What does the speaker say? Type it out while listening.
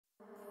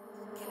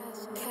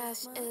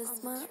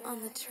Kashisma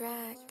on the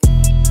track.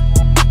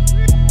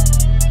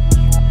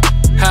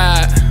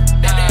 Hot,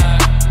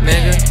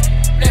 nigga.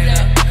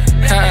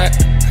 Hot.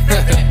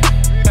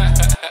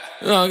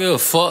 I don't give a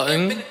fuck,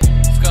 nigga.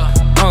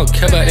 I don't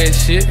care about that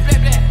shit,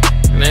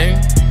 nigga.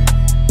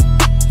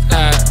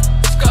 Hot.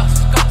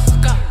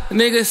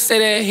 Niggas say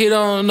that he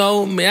don't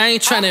know me. I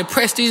ain't tryna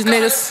impress these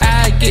niggas.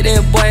 I get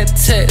that boy a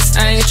text.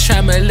 I ain't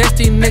tryna molest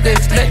these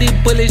niggas. Let these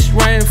bullets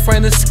run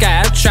from the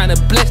sky. I'm tryna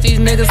bless these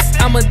niggas.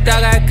 I'm a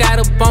dog, I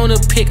got a bone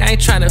to pick. I ain't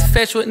tryna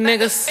fetch with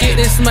niggas. Get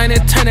this money,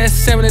 turn that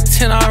 7 to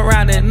 10 all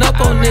around and up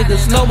on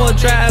niggas. No more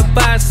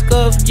drive-by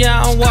scuff. Yeah,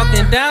 I'm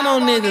walking down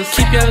on niggas.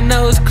 Keep your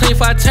nose clean.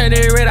 If I turn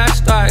it red, I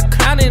start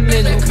clowning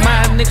niggas.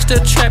 My niggas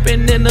still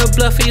trapping in the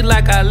bluffy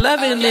like I love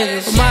it,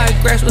 niggas. My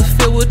grass was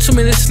filled with too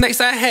many snakes.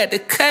 I had to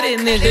cut it,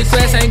 niggas.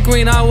 Grass ain't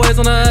green, always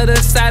on the other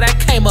side. I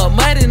came up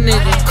muddy,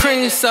 nigga.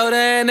 Cream soda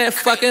and that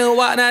fucking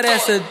walk, now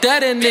that's a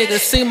dirty nigga.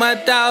 See my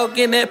dog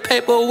in that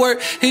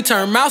paperwork, he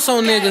turn mouse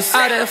on niggas.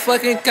 All that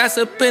fucking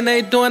gossiping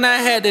they doing, I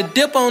had to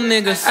dip on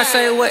niggas. I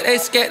say what they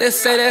scared to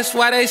say, that's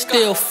why they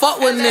still fuck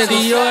with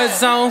niggas.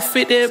 Yours on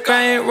 50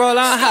 bank roll,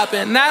 I'm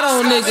hopping out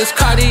on niggas.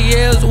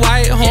 Cartier's,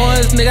 white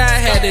horns, nigga, I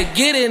had to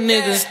get it,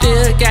 nigga.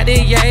 Still got the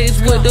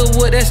yays with the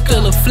wood, that's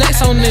still a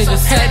flex on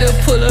niggas. Had to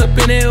pull up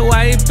in that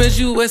white bitch,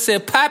 you would say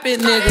pop it,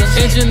 nigga.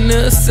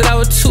 Engineer said I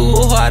was too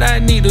hard, I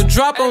need to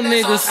drop on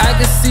niggas. I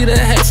can see the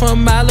hate from a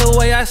mile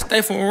away, I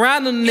stay from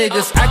around them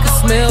niggas. I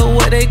can smell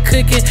what they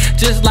cooking,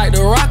 just like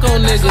the rock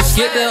on niggas.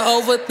 Get the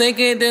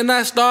overthinking, then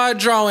I start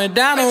drawing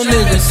down on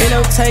niggas. It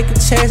don't take a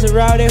chance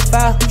around that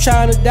fire, I'm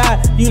tryna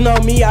die. You know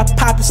me, I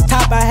pop his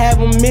top, I have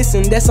him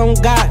missing, that's on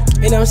God.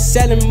 And I'm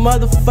selling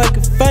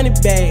motherfucking funny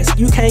bags.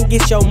 You can't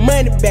get your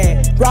money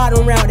back. Riding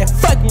around that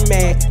fucking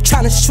mag,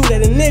 tryna shoot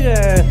at a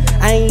nigga.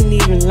 I ain't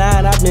even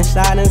lying, I've been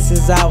sliding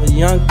since I was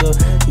younger.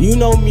 You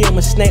know me, I'm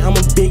a snake, I'm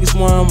the biggest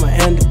one, I'm an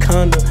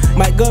anaconda.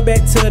 Might go back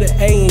to the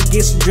A and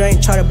get some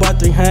drink, try to buy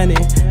 300.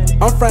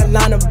 I'm front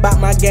line about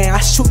my game, I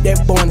shoot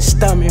that boy in the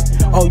stomach.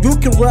 Oh, you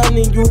can run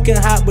and you can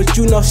hop, but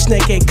you know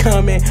snake ain't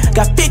coming.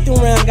 Got 50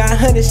 rounds, got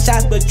 100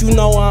 shots, but you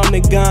know I'm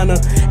the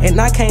gunner. And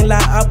I can't lie,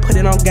 I put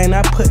it on game,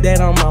 I put that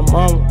on my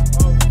mama.